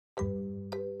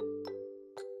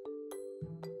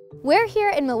We're here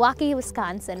in Milwaukee,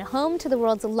 Wisconsin, home to the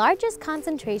world's largest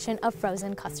concentration of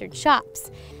frozen custard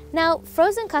shops. Now,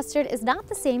 frozen custard is not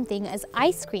the same thing as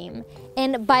ice cream,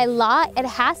 and by law, it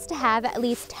has to have at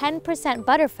least 10%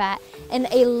 butterfat and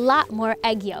a lot more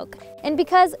egg yolk. And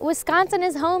because Wisconsin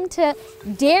is home to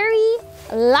dairy,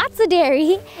 lots of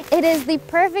dairy, it is the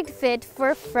perfect fit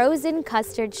for frozen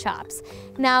custard shops.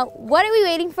 Now, what are we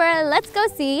waiting for? Let's go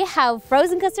see how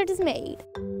frozen custard is made.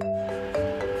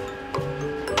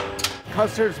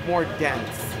 Custard's more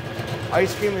dense.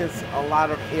 Ice cream is a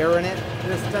lot of air in it.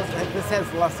 This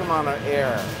has less amount of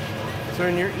air. So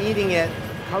when you're eating it,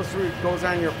 custard goes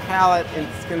on your palate and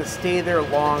it's gonna stay there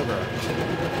longer.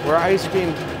 Where ice cream,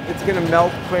 it's gonna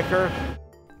melt quicker.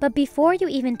 But before you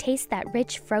even taste that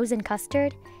rich frozen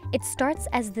custard, it starts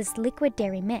as this liquid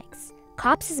dairy mix.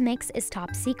 Kopp's mix is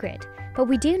top secret, but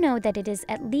we do know that it is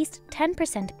at least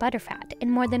 10% butterfat and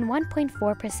more than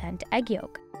 1.4% egg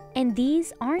yolk. And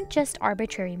these aren't just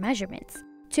arbitrary measurements.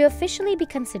 To officially be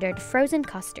considered frozen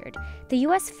custard, the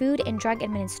US Food and Drug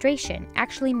Administration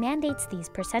actually mandates these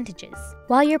percentages.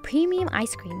 While your premium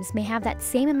ice creams may have that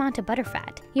same amount of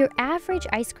butterfat, your average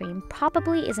ice cream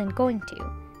probably isn't going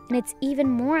to. And it's even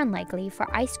more unlikely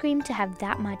for ice cream to have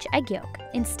that much egg yolk,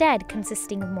 instead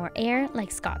consisting of more air,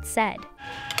 like Scott said.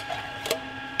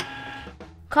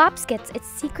 Kopp's gets its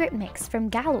secret mix from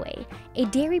Galloway, a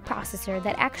dairy processor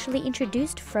that actually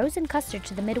introduced frozen custard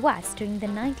to the Midwest during the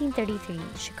 1933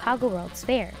 Chicago World's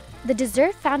Fair. The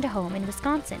dessert found a home in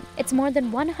Wisconsin. Its more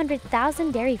than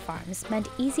 100,000 dairy farms meant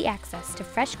easy access to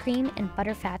fresh cream and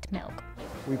butterfat milk.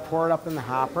 We pour it up in the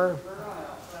hopper,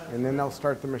 and then they'll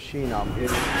start the machine up.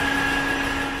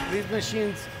 These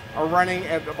machines are running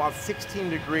at about 16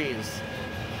 degrees.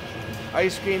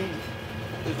 Ice cream,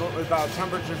 without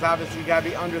temperatures, obviously you gotta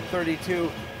be under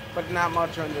 32, but not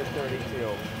much under 32.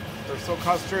 So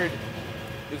custard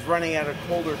is running at a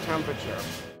colder temperature.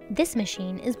 This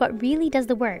machine is what really does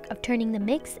the work of turning the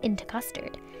mix into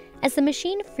custard. As the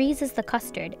machine freezes the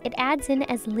custard, it adds in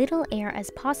as little air as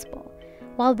possible.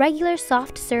 While regular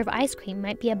soft serve ice cream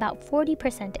might be about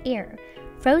 40% air,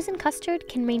 frozen custard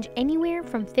can range anywhere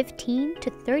from 15 to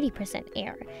 30%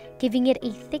 air, giving it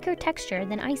a thicker texture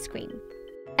than ice cream.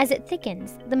 As it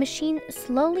thickens, the machine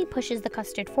slowly pushes the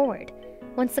custard forward.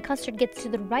 Once the custard gets to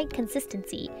the right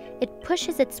consistency, it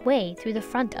pushes its way through the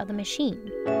front of the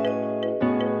machine.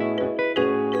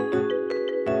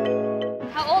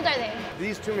 How old are they?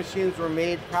 These two machines were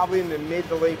made probably in the mid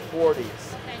to late 40s.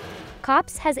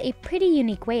 Kopp's has a pretty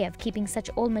unique way of keeping such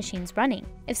old machines running.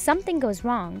 If something goes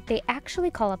wrong, they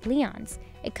actually call up Leon's,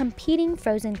 a competing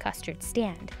frozen custard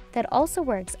stand that also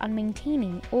works on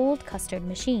maintaining old custard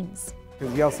machines.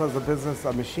 Because he also has a business,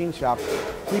 a machine shop.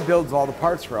 He builds all the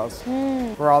parts for us,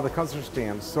 for all the custard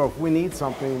stands. So if we need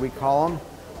something, we call them,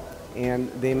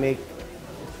 and they make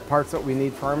parts that we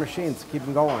need for our machines to keep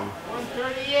them going.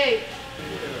 138.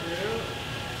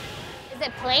 Is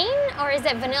it plain or is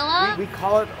it vanilla? We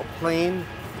call it a plain.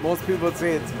 Most people would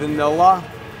say it's vanilla.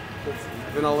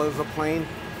 Vanilla is a plain.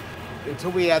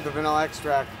 Until we add the vanilla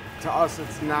extract, to us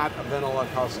it's not a vanilla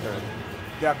custard.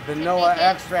 That vanilla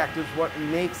extract is what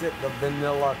makes it the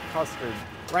vanilla custard.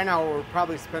 Right now we're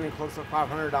probably spending close to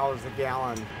 $500 a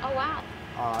gallon. Oh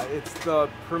wow. It's the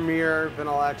premier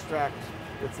vanilla extract.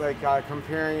 It's like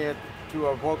comparing it to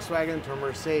a Volkswagen to a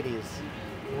Mercedes.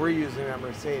 We're using a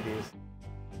Mercedes.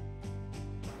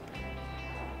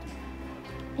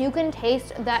 You can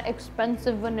taste that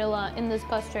expensive vanilla in this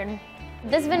custard.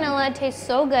 This vanilla tastes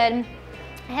so good. It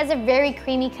has a very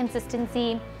creamy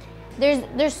consistency.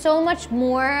 There's so much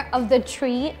more of the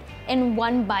treat in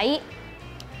one bite,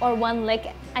 or one lick,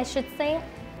 I should say.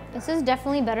 This is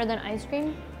definitely better than ice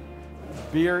cream.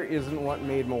 Beer isn't what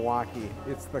made Milwaukee,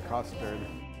 it's the custard.